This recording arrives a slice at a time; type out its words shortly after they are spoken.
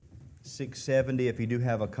670. If you do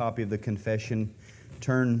have a copy of the confession,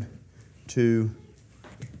 turn to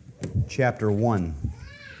chapter 1.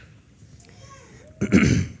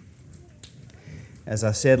 As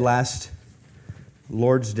I said last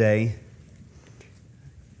Lord's Day,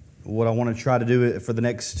 what I want to try to do for the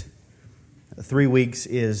next 3 weeks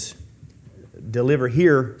is deliver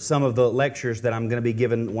here some of the lectures that I'm going to be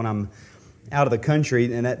given when I'm out of the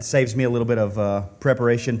country, and that saves me a little bit of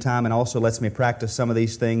preparation time and also lets me practice some of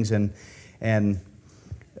these things. And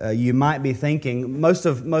you might be thinking, most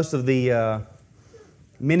of the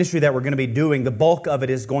ministry that we're going to be doing, the bulk of it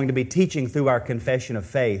is going to be teaching through our confession of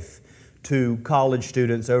faith to college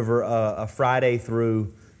students over a Friday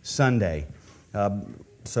through Sunday.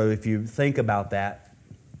 So if you think about that,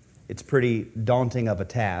 it's pretty daunting of a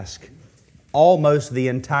task. Almost the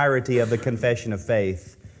entirety of the confession of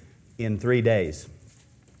faith in 3 days.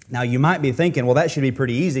 Now you might be thinking, well, that should be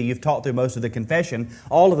pretty easy. You've taught through most of the confession.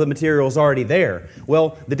 All of the material is already there.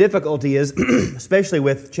 Well, the difficulty is, especially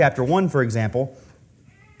with chapter 1, for example,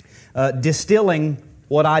 distilling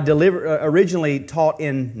what I originally taught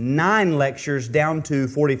in 9 lectures down to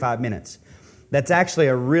 45 minutes. That's actually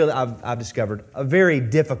I've discovered, a very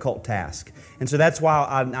difficult task. And so that's why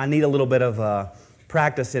I need a little bit of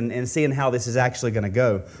practice in seeing how this is actually going to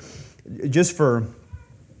go.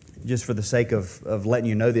 Just for the sake of letting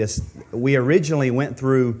you know this, we originally went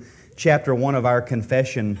through chapter 1 of our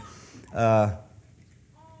confession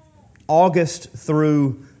August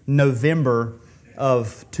through November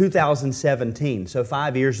of 2017, so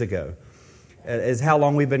 5 years ago, is how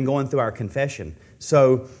long we've been going through our confession.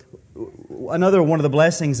 So another one of the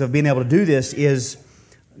blessings of being able to do this is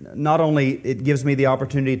not only it gives me the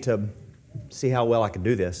opportunity to see how well I can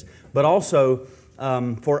do this, but also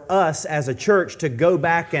for us as a church to go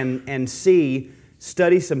back and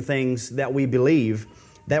study some things that we believe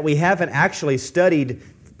that we haven't actually studied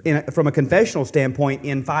from a confessional standpoint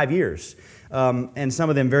in 5 years. And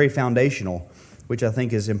some of them very foundational, which I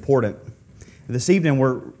think is important. This evening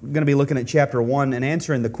we're going to be looking at chapter 1 and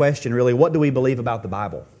answering the question, really, what do we believe about the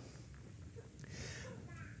Bible?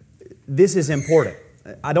 This is important.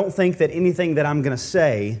 I don't think that anything that I'm going to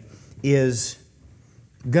say is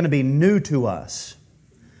going to be new to us.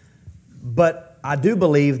 But I do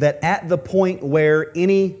believe that at the point where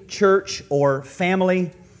any church or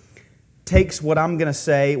family takes what I'm going to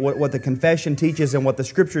say, what the confession teaches and what the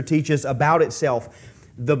Scripture teaches about itself,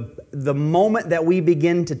 the moment that we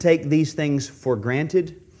begin to take these things for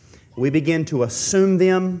granted, we begin to assume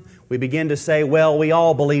them, we begin to say, well, we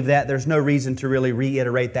all believe that, there's no reason to really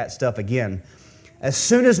reiterate that stuff again. As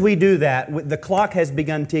soon as we do that, the clock has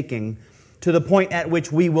begun ticking to the point at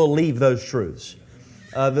which we will leave those truths.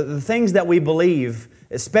 The things that we believe,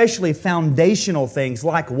 especially foundational things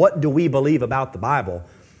like what do we believe about the Bible,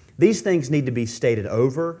 these things need to be stated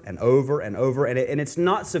over and over and over, and it's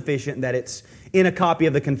not sufficient that it's in a copy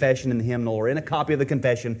of the confession in the hymnal or in a copy of the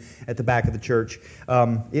confession at the back of the church.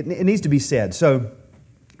 It needs to be said. So,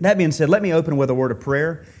 that being said, let me open with a word of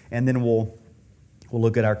prayer, and then we'll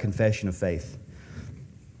look at our confession of faith.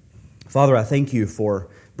 Father, I thank You for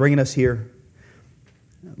bringing us here.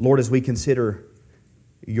 Lord, as we consider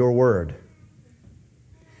Your Word,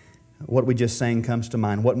 what we just sang comes to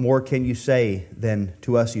mind. What more can You say than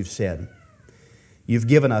to us You've said? You've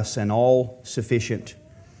given us an all-sufficient,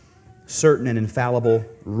 certain and infallible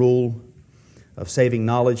rule of saving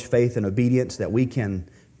knowledge, faith, and obedience that we can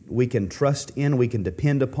trust in, we can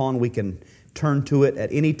depend upon, we can turn to it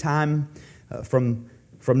at any time from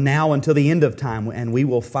now until the end of time, and we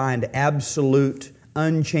will find absolute,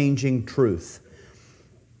 unchanging truth.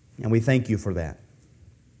 And we thank You for that.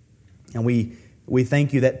 And we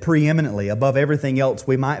thank You that preeminently, above everything else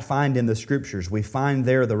we might find in the Scriptures, we find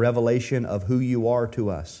there the revelation of who You are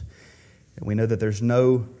to us. And we know that there's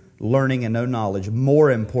no learning and no knowledge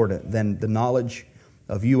more important than the knowledge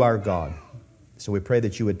of You, our God. So we pray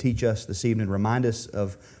that You would teach us this evening, remind us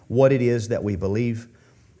of what it is that we believe.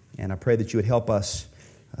 And I pray that You would help us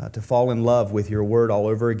to fall in love with Your Word all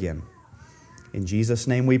over again. In Jesus'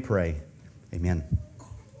 name we pray. Amen.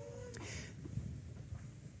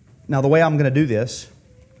 Now, the way I'm going to do this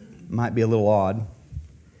might be a little odd.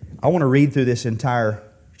 I want to read through this entire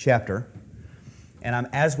chapter. And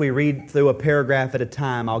as we read through a paragraph at a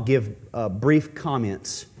time, I'll give brief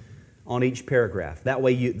comments on each paragraph. That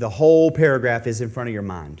way the whole paragraph is in front of your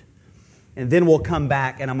mind. And then we'll come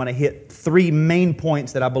back and I'm going to hit 3 main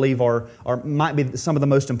points that I believe might be some of the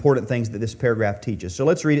most important things that this paragraph teaches. So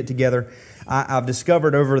let's read it together. I've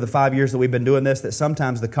discovered over the 5 years that we've been doing this that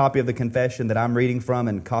sometimes the copy of the confession that I'm reading from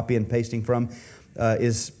and copy and pasting from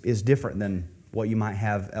is different than what you might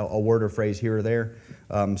have a word or phrase here or there.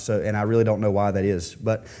 And I really don't know why that is.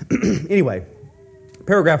 But anyway,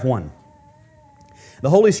 paragraph 1. The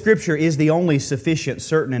Holy Scripture is the only sufficient,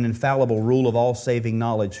 certain, and infallible rule of all saving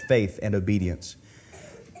knowledge, faith, and obedience.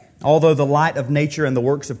 Although the light of nature and the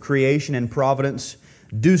works of creation and providence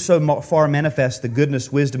do so far manifest the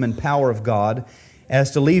goodness, wisdom, and power of God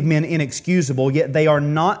as to leave men inexcusable, yet they are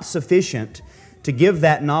not sufficient to give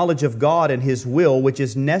that knowledge of God and His will which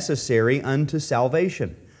is necessary unto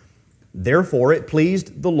salvation. Therefore it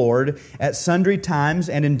pleased the Lord at sundry times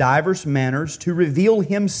and in divers manners to reveal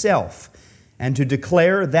Himself and to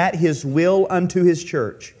declare that His will unto His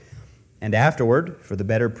church. And afterward, for the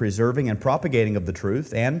better preserving and propagating of the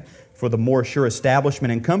truth, and for the more sure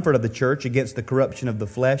establishment and comfort of the church against the corruption of the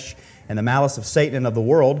flesh and the malice of Satan and of the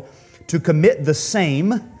world, to commit the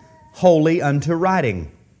same wholly unto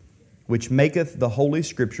writing, which maketh the Holy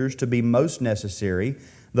Scriptures to be most necessary,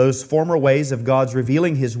 those former ways of God's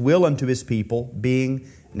revealing His will unto His people being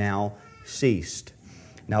now ceased.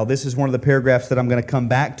 Now, this is one of the paragraphs that I'm going to come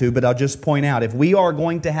back to, but I'll just point out, if we are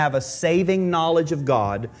going to have a saving knowledge of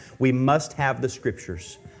God, we must have the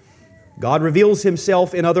Scriptures. God reveals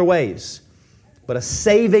Himself in other ways, but a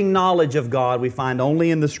saving knowledge of God we find only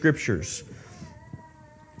in the Scriptures.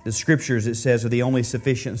 The Scriptures, it says, are the only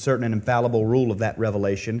sufficient, certain, and infallible rule of that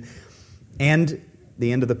revelation. And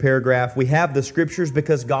the end of the paragraph, we have the Scriptures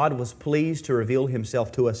because God was pleased to reveal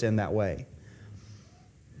Himself to us in that way.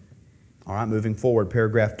 All right, moving forward,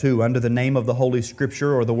 paragraph 2. Under the name of the Holy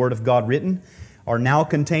Scripture, or the Word of God written, are now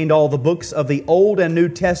contained all the books of the Old and New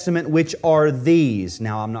Testament, which are these.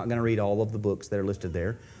 Now, I'm not going to read all of the books that are listed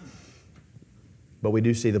there, but we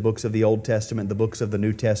do see the books of the Old Testament, the books of the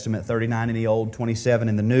New Testament, 39 in the Old, 27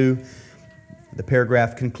 in the New. The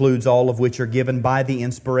paragraph concludes, all of which are given by the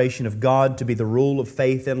inspiration of God to be the rule of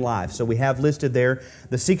faith and life. So we have listed there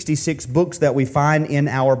the 66 books that we find in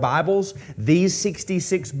our Bibles. These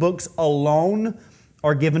 66 books alone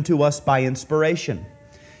are given to us by inspiration.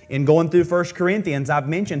 In going through 1 Corinthians, I've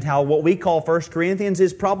mentioned how what we call 1 Corinthians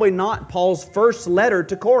is probably not Paul's first letter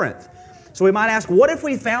to Corinth. So we might ask, what if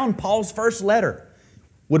we found Paul's first letter?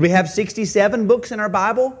 Would we have 67 books in our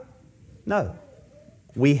Bible? No.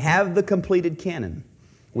 We have the completed canon.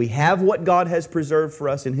 We have what God has preserved for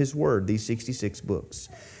us in His Word, these 66 books.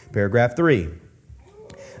 Paragraph 3.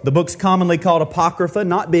 The books commonly called Apocrypha,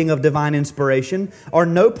 not being of divine inspiration, are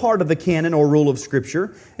no part of the canon or rule of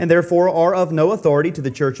Scripture, and therefore are of no authority to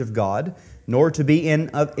the Church of God, nor to be in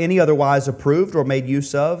any otherwise approved or made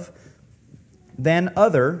use of than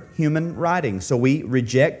other human writings. So we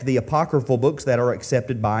reject the apocryphal books that are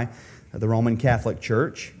accepted by the Roman Catholic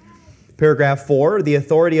Church. Paragraph 4, the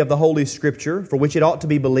authority of the Holy Scripture, for which it ought to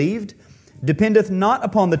be believed, dependeth not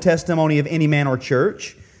upon the testimony of any man or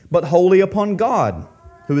church, but wholly upon God,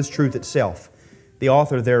 who is truth itself, the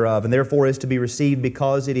author thereof, and therefore is to be received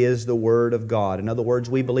because it is the Word of God. In other words,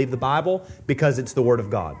 we believe the Bible because it's the Word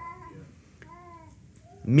of God.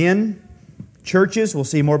 Men, churches, we'll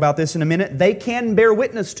see more about this in a minute, they can bear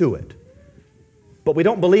witness to it. But we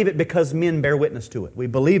don't believe it because men bear witness to it. We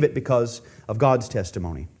believe it because of God's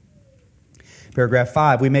testimony. Paragraph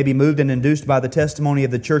 5, we may be moved and induced by the testimony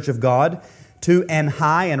of the Church of God to an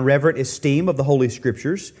high and reverent esteem of the Holy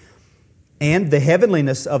Scriptures, and the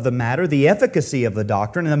heavenliness of the matter, the efficacy of the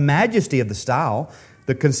doctrine, and the majesty of the style,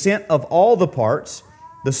 the consent of all the parts,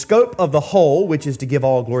 the scope of the whole, which is to give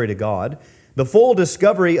all glory to God, the full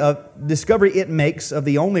discovery it makes of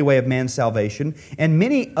the only way of man's salvation, and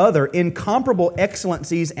many other incomparable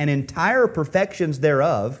excellencies and entire perfections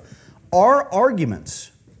thereof, are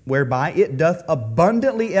arguments whereby it doth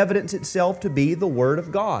abundantly evidence itself to be the Word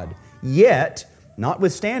of God. Yet,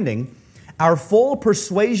 notwithstanding, our full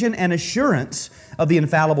persuasion and assurance of the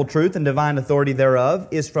infallible truth and divine authority thereof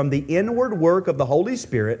is from the inward work of the Holy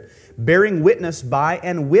Spirit, bearing witness by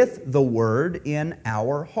and with the Word in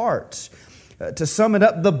our hearts. To sum it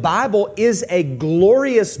up, the Bible is a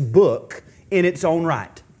glorious book in its own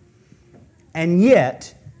right. And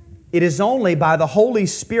yet, it is only by the Holy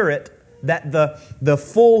Spirit that the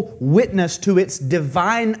full witness to its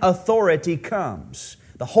divine authority comes.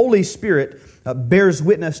 The Holy Spirit bears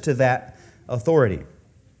witness to that authority.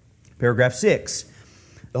 Paragraph 6.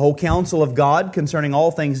 The whole counsel of God concerning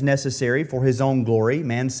all things necessary for His own glory,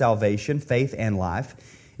 man's salvation, faith, and life,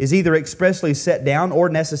 is either expressly set down or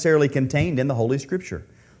necessarily contained in the Holy Scripture,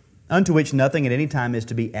 unto which nothing at any time is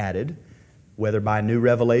to be added, whether by new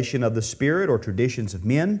revelation of the Spirit or traditions of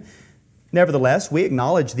men. Nevertheless, we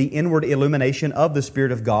acknowledge the inward illumination of the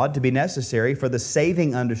Spirit of God to be necessary for the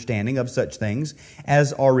saving understanding of such things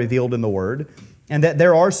as are revealed in the Word, and that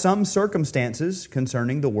there are some circumstances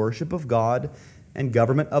concerning the worship of God and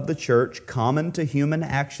government of the church common to human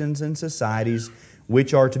actions and societies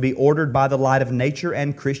which are to be ordered by the light of nature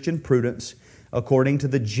and Christian prudence, according to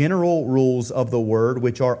the general rules of the Word,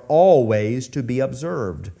 which are always to be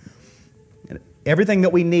observed. Everything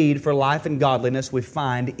that we need for life and godliness we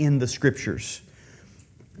find in the Scriptures.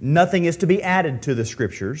 Nothing is to be added to the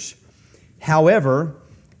Scriptures. However,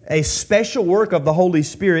 a special work of the Holy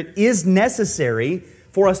Spirit is necessary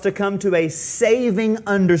for us to come to a saving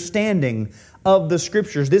understanding of the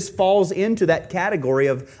Scriptures. This falls into that category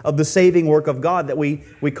of the saving work of God that we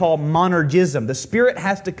call monergism. The Spirit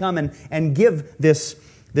has to come and give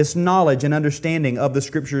this knowledge and understanding of the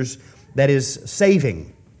Scriptures that is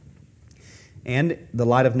saving. And the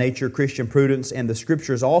light of nature, Christian prudence, and the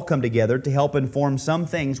Scriptures all come together to help inform some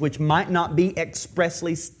things which might not be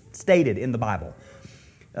expressly stated in the Bible.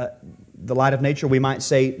 The light of nature, we might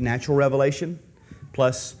say natural revelation,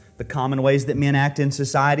 plus the common ways that men act in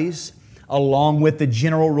societies, along with the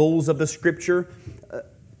general rules of the Scripture.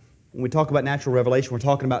 When we talk about natural revelation, we're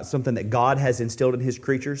talking about something that God has instilled in His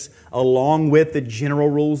creatures, along with the general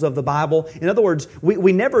rules of the Bible. In other words,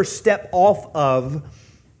 we never step off of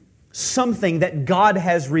something that God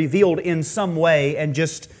has revealed in some way and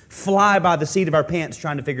just fly by the seat of our pants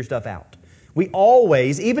trying to figure stuff out. We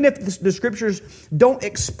always, even if the Scriptures don't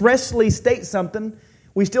expressly state something,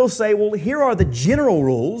 we still say, well, here are the general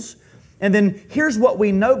rules, and then here's what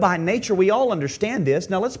we know by nature. We all understand this.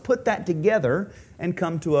 Now let's put that together and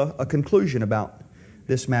come to a conclusion about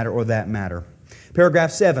this matter or that matter.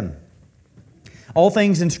 Paragraph 7. All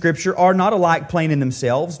things in Scripture are not alike plain in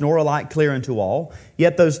themselves, nor alike clear unto all.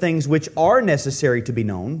 Yet those things which are necessary to be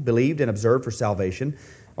known, believed, and observed for salvation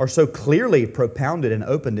are so clearly propounded and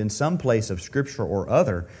opened in some place of Scripture or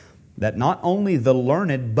other, that not only the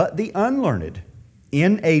learned, but the unlearned,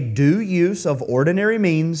 in a due use of ordinary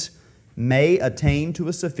means, may attain to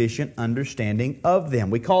a sufficient understanding of them.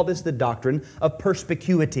 We call this the doctrine of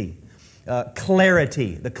perspicuity,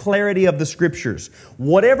 clarity, the clarity of the Scriptures.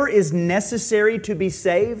 Whatever is necessary to be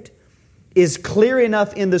saved is clear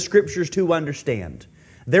enough in the Scriptures to understand.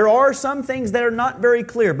 There are some things that are not very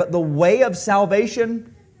clear, but the way of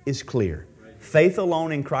salvation is clear. Faith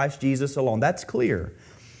alone in Christ Jesus alone. That's clear.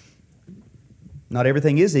 Not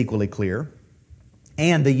everything is equally clear.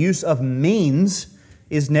 And the use of means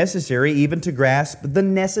is necessary even to grasp the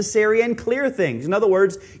necessary and clear things. In other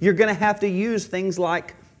words, you're going to have to use things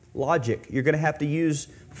like logic. You're going to have to use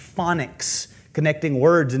phonics, connecting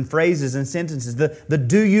words and phrases and sentences, the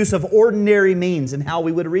due use of ordinary means and how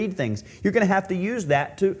we would read things. You're going to have to use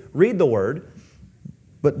that to read the Word.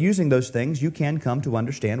 But using those things, you can come to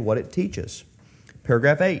understand what it teaches.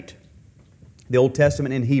 Paragraph 8. The Old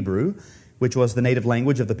Testament in Hebrew, which was the native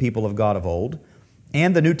language of the people of God of old,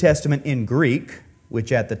 and the New Testament in Greek,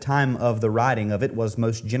 which at the time of the writing of it was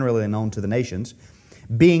most generally known to the nations,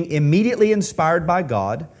 being immediately inspired by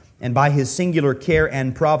God and by His singular care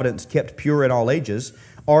and providence kept pure in all ages,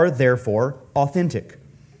 are therefore authentic.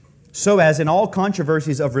 So as in all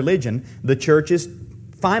controversies of religion, the church is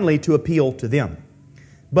finally to appeal to them.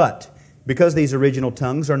 But because these original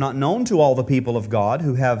tongues are not known to all the people of God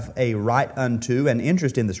who have a right unto and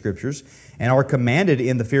interest in the Scriptures and are commanded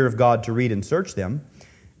in the fear of God to read and search them,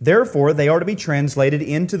 therefore they are to be translated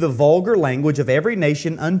into the vulgar language of every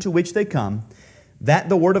nation unto which they come, that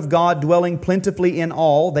the Word of God dwelling plentifully in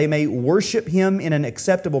all, they may worship Him in an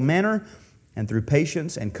acceptable manner, and through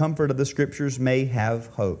patience and comfort of the Scriptures may have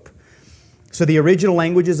hope. So the original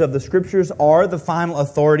languages of the Scriptures are the final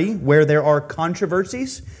authority where there are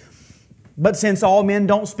controversies. But since all men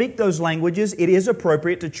don't speak those languages, it is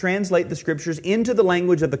appropriate to translate the Scriptures into the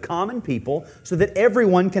language of the common people so that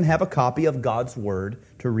everyone can have a copy of God's Word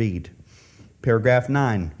to read. Paragraph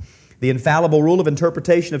 9. The infallible rule of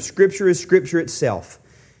interpretation of Scripture is Scripture itself.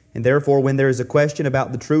 And therefore, when there is a question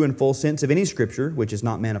about the true and full sense of any Scripture, which is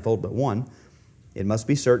not manifold but one, it must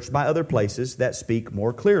be searched by other places that speak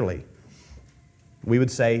more clearly. We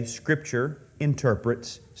would say Scripture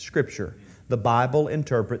interprets Scripture. The Bible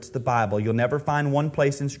interprets the Bible. You'll never find one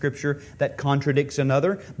place in Scripture that contradicts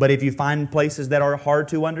another, but if you find places that are hard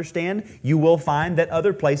to understand, you will find that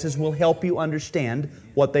other places will help you understand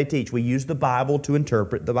what they teach. We use the Bible to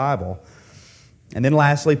interpret the Bible. And then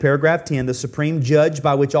lastly, paragraph 10, the supreme judge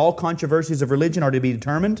by which all controversies of religion are to be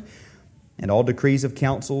determined, and all decrees of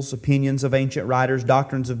councils, opinions of ancient writers,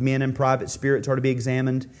 doctrines of men, and private spirits are to be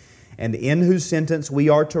examined, and in whose sentence we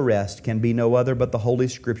are to rest can be no other but the Holy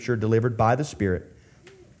Scripture delivered by the Spirit,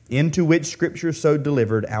 into which Scripture so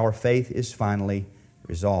delivered our faith is finally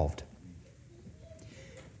resolved.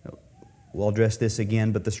 We'll address this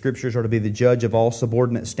again, but the Scriptures are to be the judge of all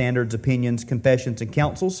subordinate standards, opinions, confessions, and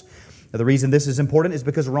counsels. Now, the reason this is important is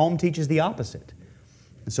because Rome teaches the opposite.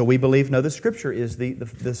 So we believe, no, the Scripture is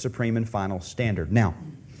the supreme and final standard. Now,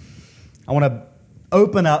 I want to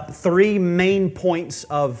open up three main points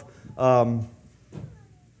of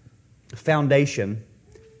foundation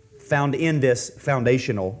found in this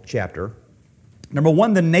foundational chapter. Number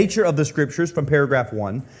one, the nature of the Scriptures from paragraph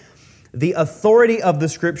 1, the authority of the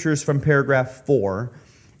Scriptures from paragraph 4,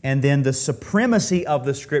 and then the supremacy of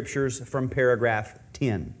the Scriptures from paragraph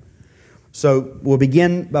 10. So we'll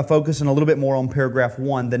begin by focusing a little bit more on paragraph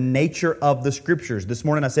 1, the nature of the Scriptures. This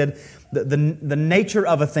morning I said the nature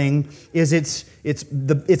of a thing is its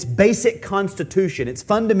basic constitution, its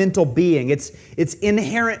fundamental being, its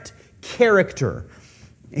inherent character.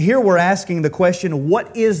 Here we're asking the question,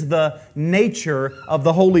 what is the nature of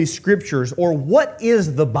the Holy Scriptures, or what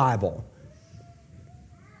is the Bible?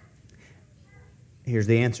 Here's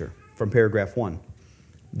the answer from paragraph 1.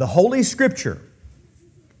 The Holy Scripture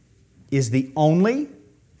is the only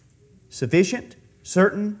sufficient,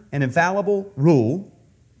 certain, and infallible rule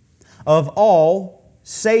of all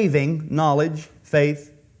saving knowledge,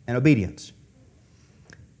 faith, and obedience.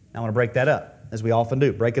 Now I want to break that up, as we often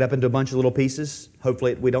do. Break it up into a bunch of little pieces.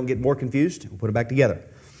 Hopefully we don't get more confused. We'll put it back together.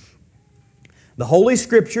 The Holy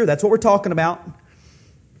Scripture, that's what we're talking about.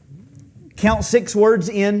 Count 6 words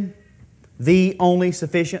in: the only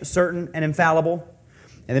sufficient, certain, and infallible.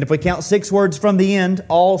 And then if we count 6 words from the end,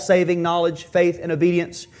 all saving knowledge, faith, and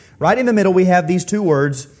obedience. Right in the middle we have these 2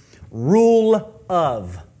 words, rule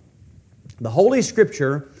of. The Holy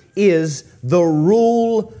Scripture is the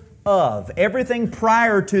rule of. Everything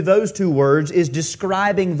prior to those 2 words is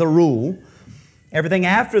describing the rule. Everything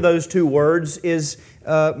after those 2 words is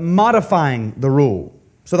modifying the rule.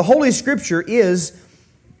 So the Holy Scripture is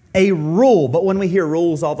a rule. But when we hear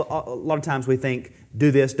rules, a lot of times we think,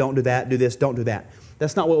 do this, don't do that, do this, don't do that.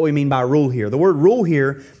 That's not what we mean by rule here. The word rule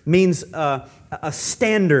here means a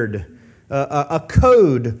standard, a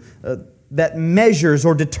code that measures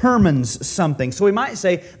or determines something. So we might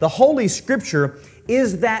say the Holy Scripture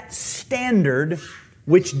is that standard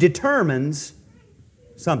which determines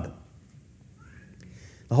something.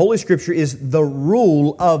 The Holy Scripture is the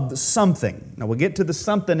rule of something. Now we'll get to the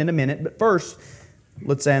something in a minute, but first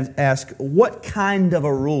let's ask, what kind of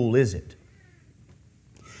a rule is it?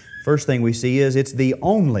 First thing we see is it's the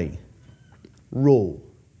only rule.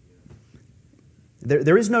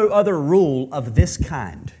 There is no other rule of this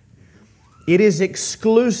kind. It is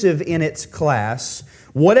exclusive in its class.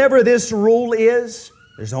 Whatever this rule is,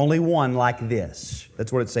 there's only one like this.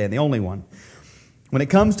 That's what it's saying, the only one. When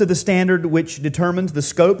it comes to the standard which determines the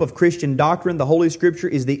scope of Christian doctrine, the Holy Scripture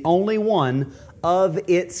is the only one of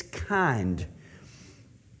its kind.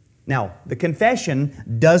 Now, the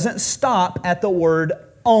confession doesn't stop at the word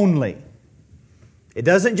only. It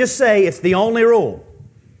doesn't just say it's the only rule.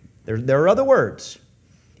 There are other words.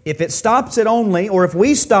 If it stops at only, or if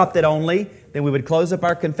we stopped at only, then we would close up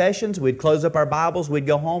our confessions, we'd close up our Bibles, we'd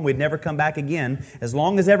go home, we'd never come back again. As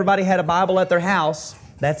long as everybody had a Bible at their house,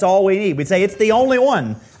 that's all we need. We'd say, it's the only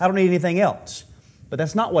one. I don't need anything else. But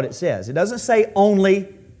that's not what it says. It doesn't say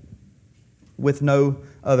only with no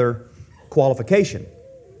other qualification.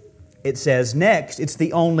 It says next, it's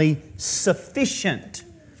the only sufficient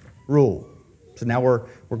rule. So now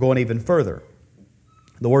we're going even further.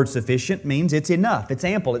 The word sufficient means it's enough, it's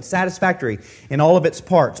ample, it's satisfactory in all of its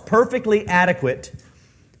parts, perfectly adequate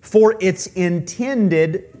for its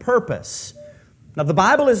intended purpose. Now, the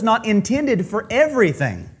Bible is not intended for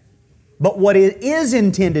everything, but what it is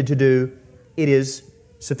intended to do, it is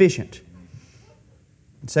sufficient.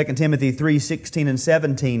 2 Timothy 3:16 and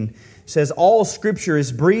 17 says, all Scripture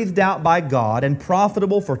is breathed out by God and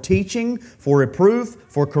profitable for teaching, for reproof,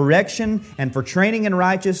 for correction, and for training in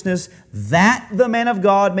righteousness, that the man of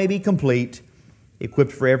God may be complete,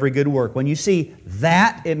 equipped for every good work. When you see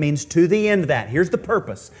that, it means to the end that. Here's the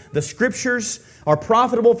purpose. The Scriptures are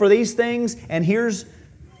profitable for these things, and here's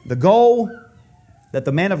the goal, that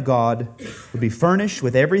the man of God would be furnished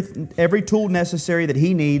with every tool necessary that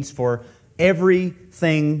he needs for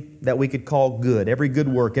everything that we could call good, every good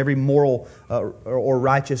work, every moral or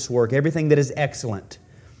righteous work, everything that is excellent.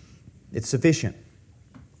 It's sufficient.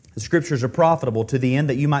 The Scriptures are profitable to the end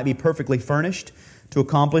that you might be perfectly furnished to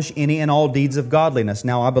accomplish any and all deeds of godliness.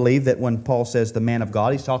 Now, I believe that when Paul says the man of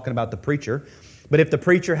God, he's talking about the preacher. But if the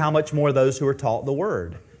preacher, how much more those who are taught the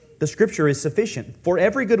Word? The Scripture is sufficient for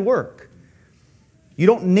every good work. You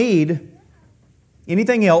don't need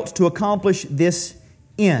anything else to accomplish this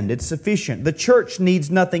end. It's sufficient. The church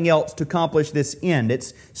needs nothing else to accomplish this end.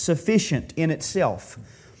 It's sufficient in itself.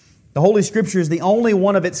 The Holy Scripture is the only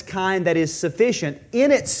one of its kind that is sufficient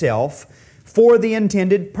in itself for the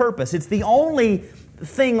intended purpose. It's the only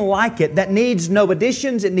thing like it that needs no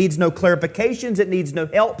additions, it needs no clarifications, it needs no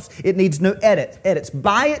helps, it needs no edits.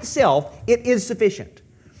 By itself, it is sufficient.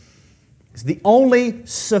 It's the only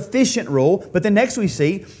sufficient rule, but then next we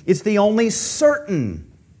see it's the only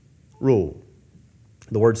certain rule.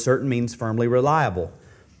 The word certain means firmly reliable,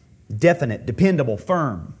 definite, dependable,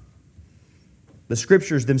 firm. The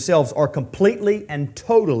Scriptures themselves are completely and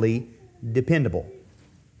totally dependable.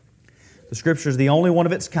 The Scripture is the only one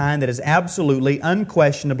of its kind that is absolutely,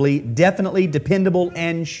 unquestionably, definitely dependable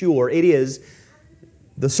and sure. It is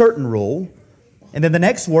the certain rule. And then the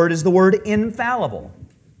next word is the word infallible.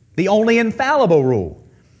 The only infallible rule.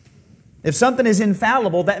 If something is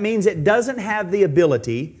infallible, that means it doesn't have the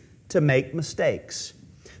ability to make mistakes.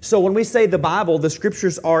 So when we say the Bible, the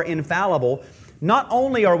Scriptures are infallible, not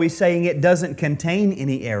only are we saying it doesn't contain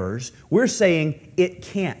any errors, we're saying it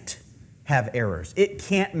can't have errors. It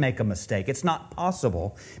can't make a mistake. It's not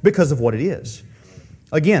possible because of what it is.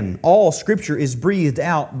 Again, all Scripture is breathed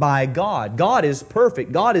out by God. God is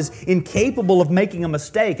perfect. God is incapable of making a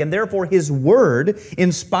mistake, and therefore His Word,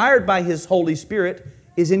 inspired by His Holy Spirit,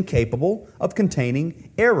 is incapable of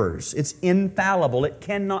containing errors. It's infallible. It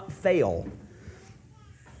cannot fail.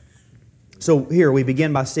 So here we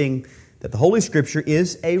begin by seeing that the Holy Scripture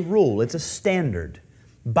is a rule. It's a standard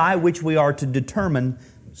by which we are to determine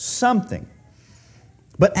something.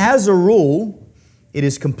 But as a rule, it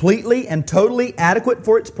is completely and totally adequate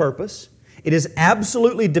for its purpose. It is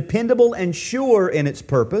absolutely dependable and sure in its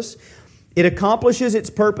purpose. It accomplishes its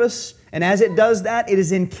purpose, and as it does that, it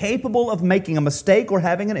is incapable of making a mistake or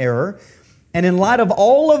having an error. And in light of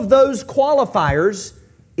all of those qualifiers,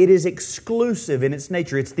 it is exclusive in its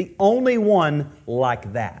nature. It's the only one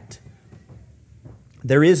like that.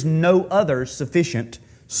 There is no other sufficient,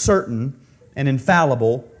 certain, and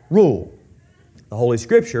infallible rule. The Holy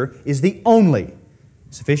Scripture is the only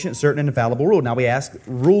sufficient, certain, and infallible rule. Now we ask,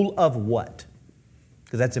 rule of what?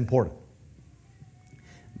 Because that's important.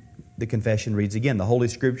 The confession reads again, the Holy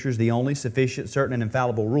Scripture is the only sufficient, certain, and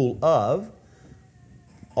infallible rule of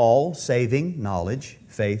all saving knowledge,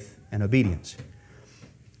 faith, and obedience.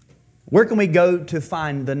 Where can we go to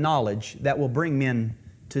find the knowledge that will bring men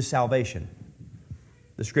to salvation?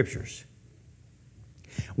 The Scriptures.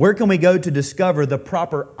 Where can we go to discover the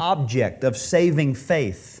proper object of saving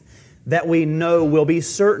faith that we know will be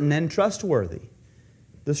certain and trustworthy?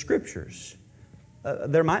 The Scriptures.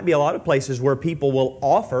 There might be a lot of places where people will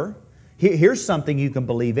offer, here's something you can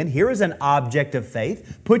believe in, here is an object of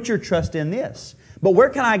faith, put your trust in this. But where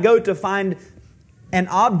can I go to find an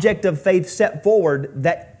object of faith set forward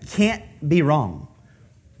that can't be wrong?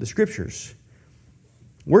 The Scriptures.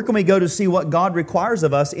 Where can we go to see what God requires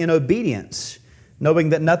of us in obedience, knowing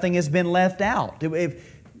that nothing has been left out?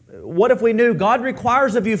 What if we knew God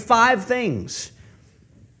requires of you 5 things,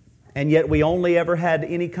 and yet we only ever had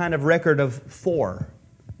any kind of record of 4?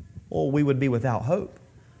 Well, we would be without hope.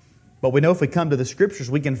 But we know if we come to the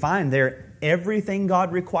Scriptures, we can find there everything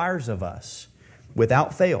God requires of us,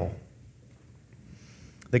 without fail.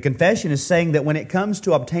 The confession is saying that when it comes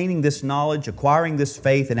to obtaining this knowledge, acquiring this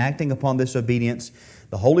faith, and acting upon this obedience,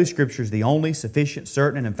 the Holy Scripture is the only sufficient,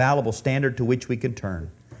 certain, and infallible standard to which we can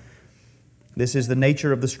turn. This is the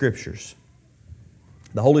nature of the Scriptures.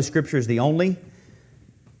 The Holy Scripture is the only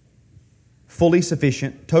fully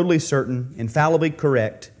sufficient, totally certain, infallibly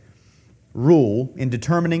correct rule in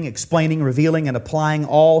determining, explaining, revealing, and applying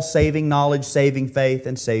all saving knowledge, saving faith,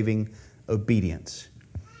 and saving obedience.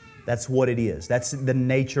 That's what it is. That's the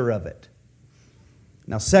nature of it.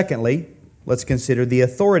 Now, secondly, let's consider the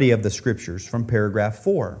authority of the Scriptures from paragraph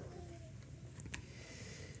 4.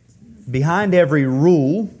 Behind every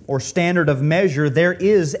rule or standard of measure, there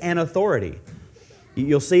is an authority.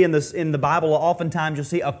 You'll see in the Bible, oftentimes you'll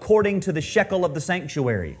see according to the shekel of the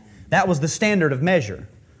sanctuary. That was the standard of measure.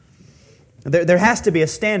 There has to be a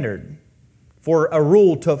standard for a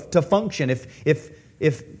rule to function.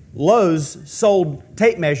 If Lowe's sold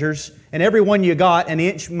tape measures and every one you got, an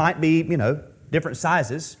inch might be, different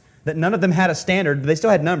sizes, that none of them had a standard, they still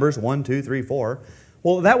had numbers, 1, 2, 3, 4.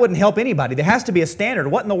 Well, that wouldn't help anybody. There has to be a standard.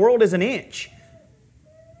 What in the world is an inch?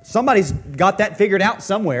 Somebody's got that figured out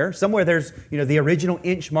somewhere. Somewhere there's, the original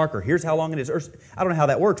inch marker. Here's how long it is. I don't know how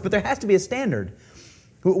that works, but there has to be a standard.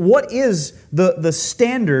 What is the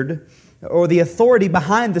standard or the authority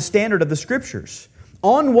behind the standard of the Scriptures?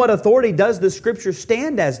 On what authority does the Scripture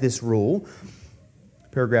stand as this rule?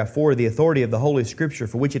 Paragraph 4, the authority of the Holy Scripture,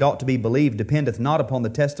 for which it ought to be believed, dependeth not upon the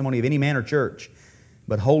testimony of any man or church,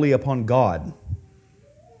 but wholly upon God,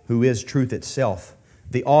 who is truth itself,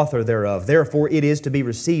 the author thereof. Therefore it is to be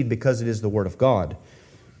received because it is the Word of God.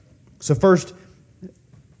 So first,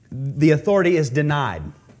 the authority is denied.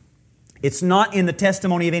 It's not in the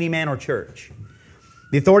testimony of any man or church.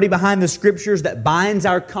 The authority behind the Scriptures that binds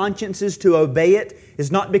our consciences to obey it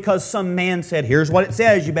is not because some man said, here's what it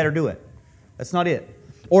says, you better do it. That's not it.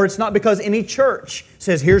 Or it's not because any church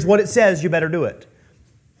says, here's what it says, you better do it.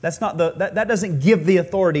 That doesn't give the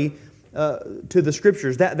authority to the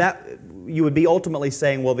Scriptures. That you would be ultimately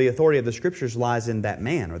saying, well, the authority of the Scriptures lies in that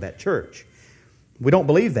man or that church. We don't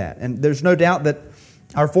believe that. And there's no doubt that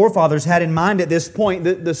our forefathers had in mind at this point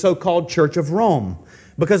the so-called Church of Rome,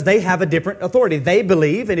 because they have a different authority. They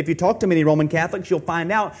believe, and if you talk to many Roman Catholics, you'll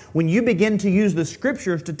find out, when you begin to use the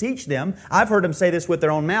Scriptures to teach them, I've heard them say this with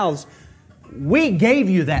their own mouths, we gave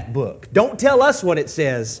you that book. Don't tell us what it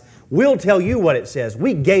says. We'll tell you what it says.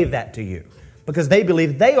 We gave that to you. Because they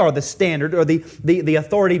believe they are the standard or the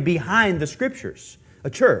authority behind the Scriptures, a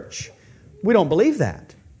church. We don't believe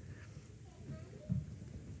that.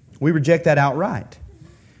 We reject that outright.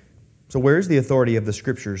 So where is the authority of the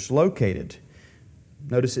Scriptures located?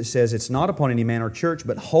 Notice it says it's not upon any man or church,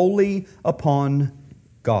 but wholly upon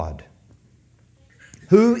God.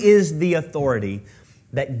 Who is the authority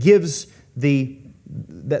that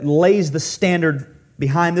that lays the standard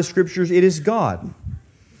behind the Scriptures? It is God.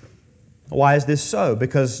 Why is this so?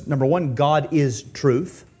 Because, number one, God is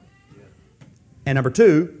truth. And number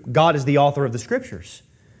two, God is the author of the Scriptures.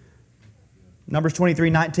 Numbers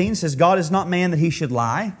 23:19 says, God is not man that He should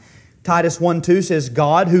lie. Titus 1:2 says,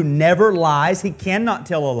 God who never lies, He cannot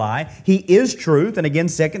tell a lie. He is truth. And again,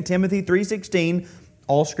 2 Timothy 3:16,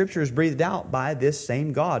 all Scripture is breathed out by this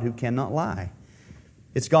same God who cannot lie.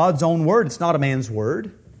 It's God's own word. It's not a man's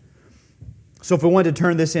word. So if we wanted to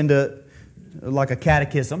turn this into like a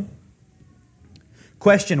catechism,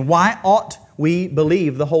 question, why ought we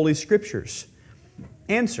believe the Holy Scriptures?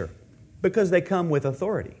 Answer, because they come with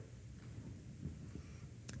authority.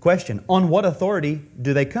 Question, on what authority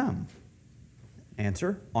do they come?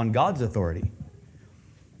 Answer, on God's authority.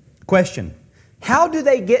 Question, how do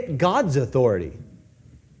they get God's authority?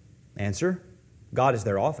 Answer, God is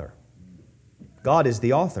their author. God is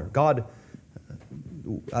the author. God,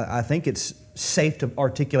 I think it's safe to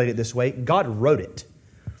articulate it this way, God wrote it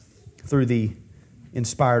through the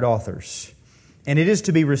inspired authors. And it is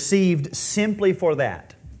to be received simply for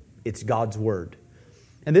that. It's God's Word.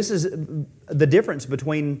 And this is the difference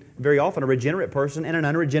between, very often, a regenerate person and an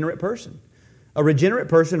unregenerate person. A regenerate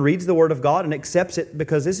person reads the Word of God and accepts it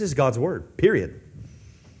because this is God's Word, period.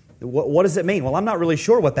 What does it mean? Well, I'm not really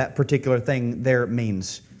sure what that particular thing there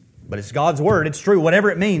means. But it's God's Word, it's true.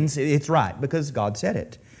 Whatever it means, it's right because God said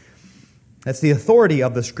it. That's the authority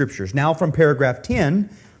of the Scriptures. Now from paragraph 10,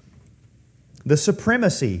 the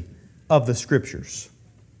supremacy of the Scriptures.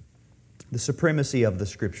 The supremacy of the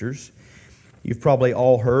Scriptures. You've probably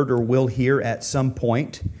all heard or will hear at some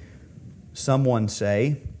point someone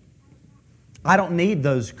say, I don't need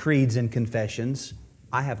those creeds and confessions.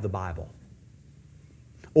 I have the Bible.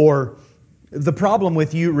 Or the problem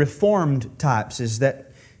with you Reformed types is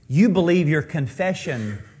that you believe your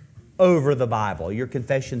confession over the Bible. Your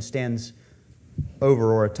confession stands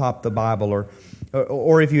over or atop the Bible.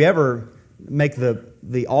 Or if you ever make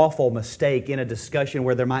the awful mistake in a discussion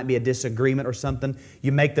where there might be a disagreement or something,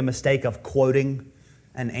 you make the mistake of quoting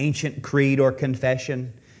an ancient creed or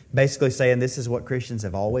confession, basically saying this is what Christians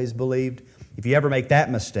have always believed. If you ever make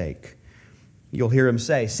that mistake, you'll hear him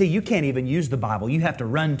say, see, you can't even use the Bible. You have to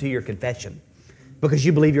run to your confession because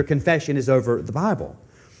you believe your confession is over the Bible.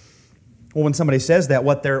 Well, when somebody says that,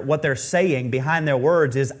 what they're saying behind their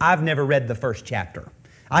words is, I've never read the first chapter.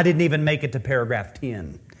 I didn't even make it to paragraph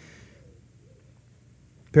 10.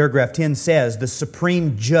 Paragraph 10 says, the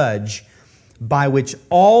supreme judge by which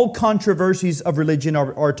all controversies of religion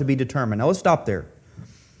are to be determined. Now let's stop there.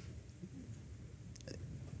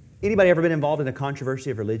 Anybody ever been involved in a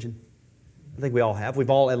controversy of religion? I think we all have. We've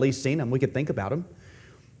all at least seen them. We could think about them.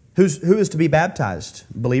 Who is to be baptized?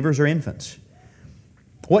 Believers or infants?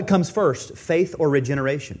 What comes first, faith or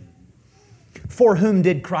regeneration? For whom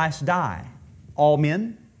did Christ die? All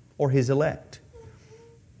men or His elect?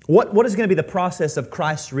 What is going to be the process of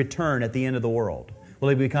Christ's return at the end of the world? Will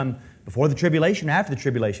He become before the tribulation, after the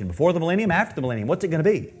tribulation, before the millennium, after the millennium? What's it going to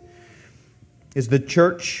be? Is the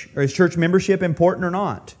church or is church membership important or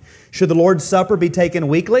not? Should the Lord's Supper be taken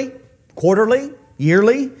weekly, quarterly,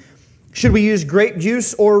 yearly? Should we use grape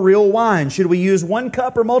juice or real wine? Should we use one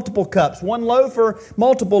cup or multiple cups? One loaf or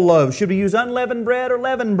multiple loaves? Should we use unleavened bread or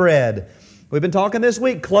leavened bread? We've been talking this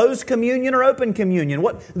week, closed communion or open communion.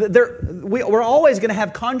 We're always going to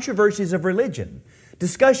have controversies of religion,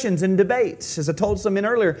 discussions and debates. As I told some men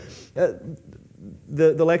earlier,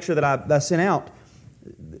 the lecture that I sent out,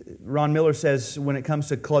 Ron Miller says when it comes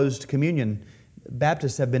to closed communion,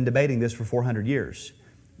 Baptists have been debating this for 400 years.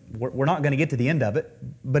 we're not going to get to the end of it,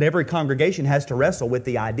 but every congregation has to wrestle with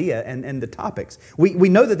the idea and the topics. We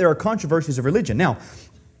know that there are controversies of religion. Now,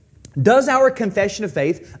 does our confession of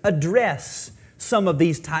faith address some of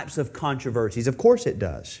these types of controversies? Of course it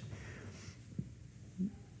does.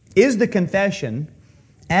 Is the confession,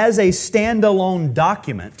 as a standalone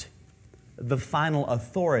document, the final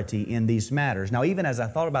authority in these matters? Now, even as I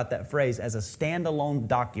thought about that phrase, as a standalone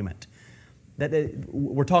document,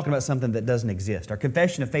 we're talking about something that doesn't exist. Our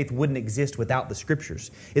confession of faith wouldn't exist without the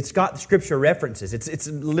Scriptures. It's got the Scripture references. It's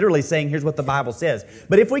literally saying, here's what the Bible says.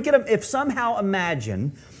 But if somehow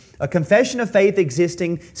imagine a confession of faith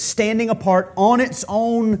existing, standing apart on its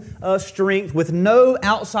own strength, with no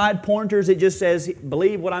outside pointers, it just says,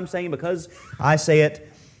 believe what I'm saying because I say it.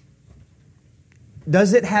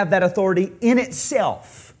 Does it have that authority in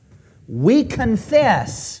itself? We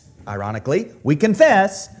confess, ironically,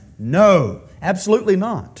 no, absolutely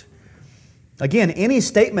not. Again, any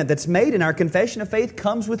statement that's made in our confession of faith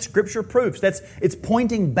comes with Scripture proofs. It's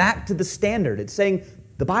pointing back to the standard. It's saying,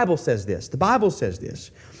 the Bible says this, the Bible says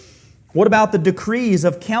this. What about the decrees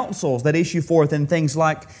of councils that issue forth in things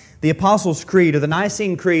like the Apostles' Creed or the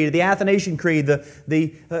Nicene Creed or the Athanasian Creed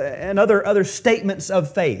and other statements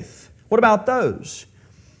of faith? What about those?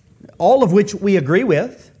 All of which we agree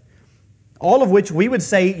with. All of which we would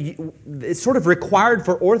say it's sort of required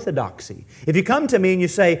for orthodoxy. If you come to me and you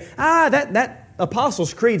say, that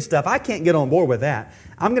Apostles' Creed stuff, I can't get on board with that,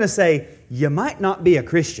 I'm going to say, you might not be a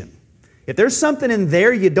Christian. If there's something in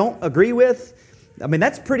there you don't agree with,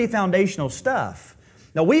 that's pretty foundational stuff.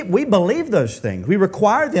 Now, we believe those things. We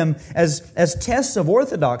require them as tests of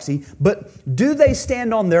orthodoxy, but do they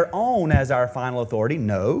stand on their own as our final authority?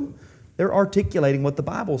 No. They're articulating what the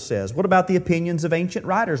Bible says. What about the opinions of ancient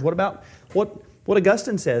writers? What about what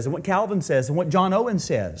Augustine says and what Calvin says and what John Owen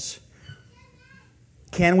says?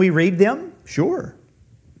 Can we read them? Sure.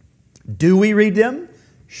 Do we read them?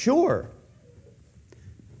 Sure.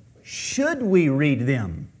 Should we read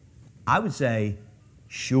them? I would say,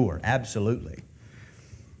 sure, absolutely.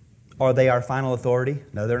 Are they our final authority?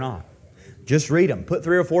 No, they're not. Just read them. Put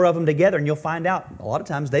 3 or 4 of them together and you'll find out a lot of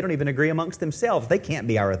times they don't even agree amongst themselves. They can't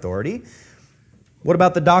be our authority. What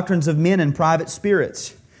about the doctrines of men and private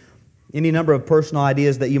spirits? Any number of personal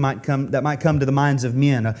ideas that might come to the minds of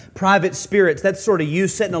men. Private spirits, that's sort of you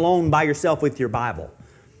sitting alone by yourself with your Bible.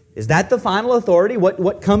 Is that the final authority?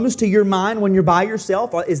 What comes to your mind when you're by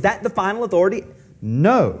yourself? Is that the final authority?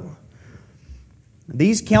 No.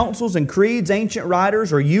 These councils and creeds, ancient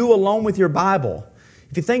writers, or you alone with your Bible.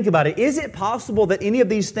 If you think about it, is it possible that any of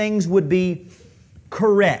these things would be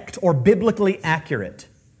correct or biblically accurate?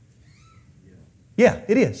 Yeah,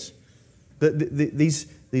 it is. These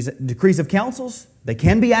decrees of councils, they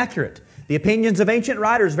can be accurate. The opinions of ancient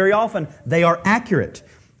writers, very often, they are accurate.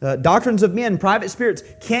 Doctrines of men, private spirits,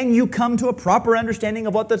 can you come to a proper understanding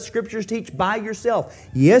of what the Scriptures teach by yourself?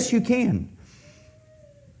 Yes, you can.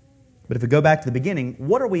 But if we go back to the beginning,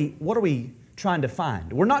 what are we trying to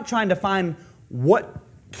find? We're not trying to find what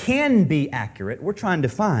can be accurate. We're trying to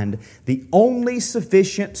find the only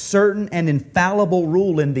sufficient, certain, and infallible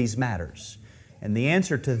rule in these matters. And the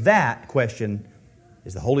answer to that question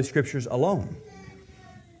is the Holy Scriptures alone.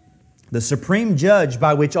 The supreme judge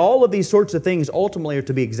by which all of these sorts of things ultimately are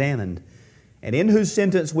to be examined, and in whose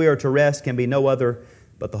sentence we are to rest, can be no other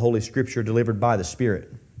but the Holy Scripture delivered by the Spirit,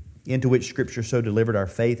 into which Scripture so delivered our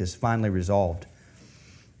faith is finally resolved.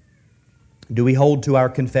 Do we hold to our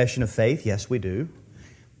confession of faith? Yes, we do.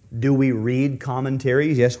 Do we read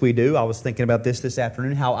commentaries? Yes, we do. I was thinking about this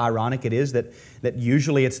afternoon, how ironic it is that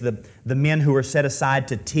usually it's the men who are set aside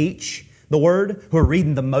to teach the Word who are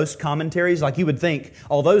reading the most commentaries. Like you would think,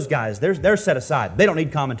 oh, those guys, they're set aside. They don't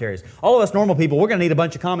need commentaries. All of us normal people, we're going to need a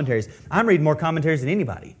bunch of commentaries. I'm reading more commentaries than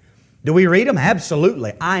anybody. Do we read them?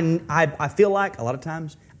 Absolutely. I feel like a lot of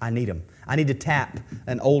times I need them. I need to tap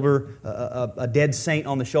an older, a dead saint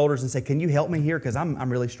on the shoulders and say, can you help me here? Because I'm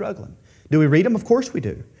really struggling. Do we read them? Of course we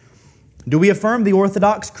do. Do we affirm the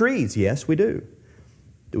Orthodox creeds? Yes, we do.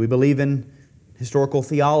 Do we believe in historical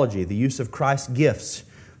theology, the use of Christ's gifts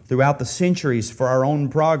throughout the centuries for our own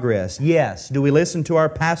progress? Yes. Do we listen to our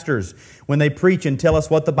pastors when they preach and tell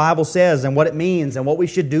us what the Bible says and what it means and what we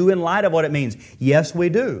should do in light of what it means? Yes, we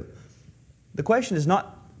do. The question is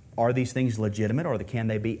not, are these things legitimate, or can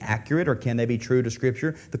they be accurate, or can they be true to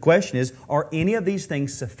Scripture? The question is, are any of these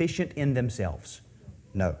things sufficient in themselves?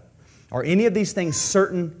 No. Are any of these things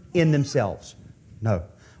certain in themselves? No.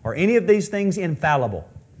 Are any of these things infallible?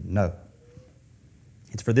 No.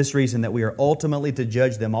 It's for this reason that we are ultimately to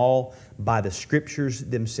judge them all by the Scriptures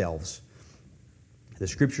themselves. The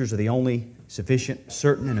Scriptures are the only sufficient,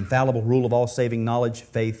 certain, and infallible rule of all saving knowledge,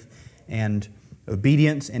 faith, and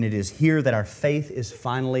obedience, and it is here that our faith is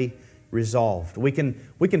finally resolved. We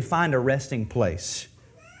can find a resting place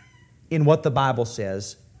in what the Bible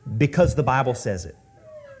says because the Bible says it.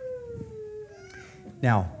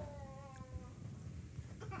 Now,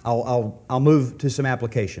 I'll move to some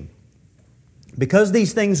application. Because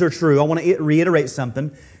these things are true, I want to reiterate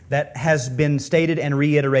something that has been stated and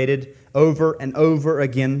reiterated over and over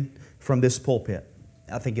again from this pulpit.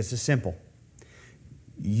 I think it's as simple.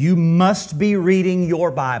 You must be reading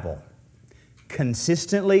your Bible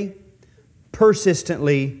consistently,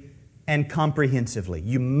 persistently, and comprehensively.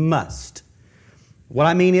 You must. What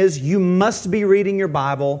I mean is, you must be reading your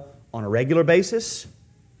Bible on a regular basis.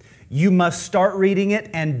 You must start reading it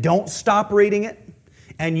and don't stop reading it.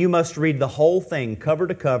 And you must read the whole thing, cover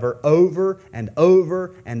to cover, over and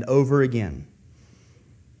over and over again.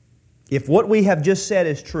 If what we have just said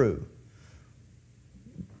is true,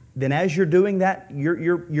 then as you're doing that,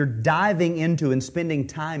 you're diving into and spending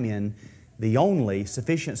time in the only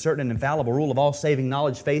sufficient, certain, and infallible rule of all saving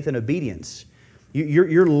knowledge, faith, and obedience.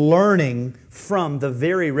 You're learning from the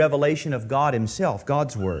very revelation of God Himself,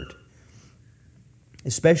 God's Word.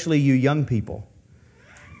 Especially you young people.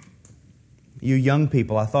 You young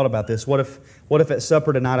people, I thought about this. What if at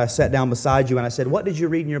supper tonight I sat down beside you and I said, "What did you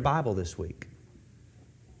read in your Bible this week?"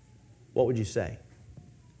 What would you say?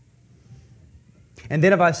 And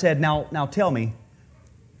then if I said, now tell me,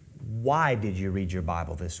 why did you read your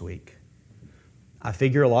Bible this week? I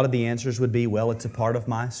figure a lot of the answers would be, well, it's a part of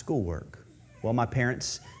my schoolwork. Well, my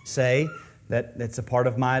parents say that it's a part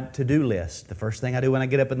of my to-do list. The first thing I do when I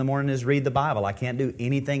get up in the morning is read the Bible. I can't do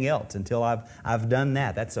anything else until I've done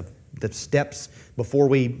that. That's the steps before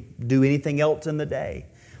we do anything else in the day.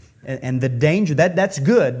 And the danger, that's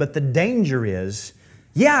good, but the danger is,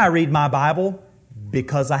 yeah, I read my Bible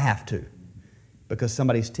because I have to. Because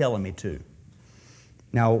somebody's telling me to.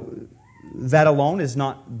 Now, that alone is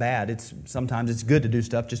not bad. Sometimes it's good to do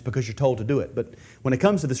stuff just because you're told to do it. But when it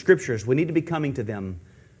comes to the Scriptures, we need to be coming to them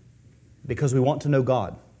because we want to know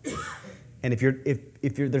God. And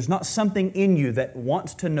if there's not something in you that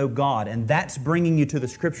wants to know God and that's bringing you to the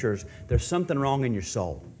Scriptures, there's something wrong in your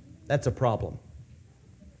soul. That's a problem.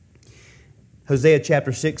 Hosea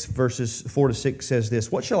chapter 6 verses 4 to 6 says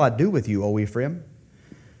this, "What shall I do with you, O Ephraim?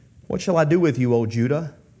 What shall I do with you, O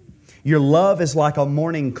Judah? Your love is like a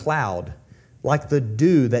morning cloud, like the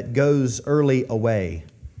dew that goes early away.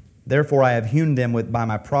 Therefore I have hewn them by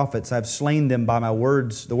my prophets. I have slain them by my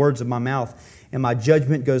words, the words of my mouth, and my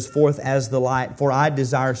judgment goes forth as the light. For I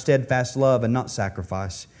desire steadfast love and not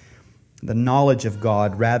sacrifice, the knowledge of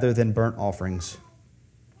God rather than burnt offerings."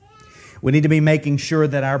 We need to be making sure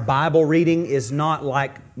that our Bible reading is not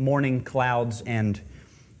like morning clouds and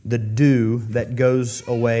the dew that goes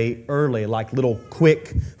away early, like little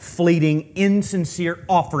quick, fleeting, insincere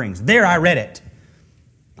offerings. There, I read it.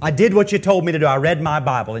 I did what you told me to do. I read my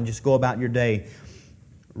Bible, and just go about your day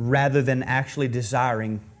rather than actually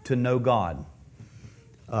desiring to know God.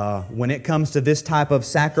 When it comes to this type of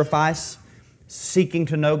sacrifice, seeking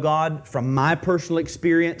to know God, from my personal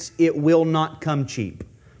experience, it will not come cheap.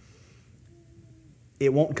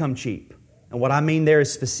 It won't come cheap. And what I mean there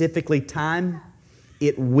is specifically time.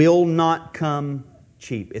 It will not come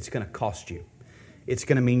cheap. It's going to cost you. It's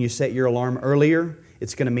going to mean you set your alarm earlier.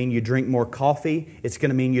 It's going to mean you drink more coffee. It's going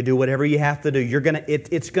to mean you do whatever you have to do.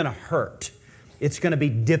 It's going to hurt. It's going to be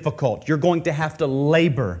difficult. You're going to have to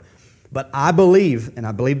labor. But I believe, and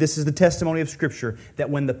I believe this is the testimony of Scripture, that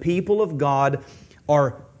when the people of God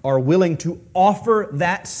are willing to offer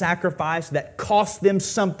that sacrifice that costs them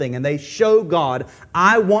something, and they show God,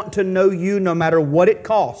 I want to know you no matter what it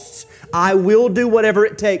costs. I will do whatever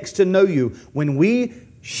it takes to know you. When we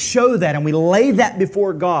show that and we lay that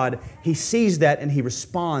before God, He sees that and He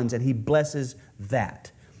responds and He blesses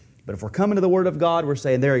that. But if we're coming to the Word of God, we're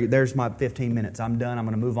saying, there's my 15 minutes. I'm done. I'm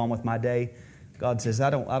going to move on with my day. God says, I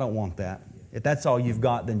don't want that. If that's all you've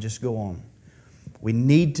got, then just go on. We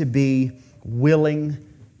need to be willing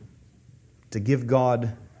to give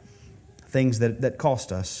God things that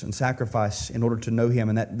cost us and sacrifice in order to know Him.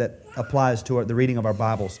 And that applies to the reading of our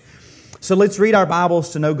Bibles. So let's read our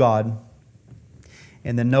Bibles to know God.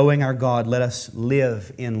 And then knowing our God, let us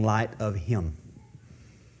live in light of Him.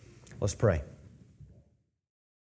 Let's pray.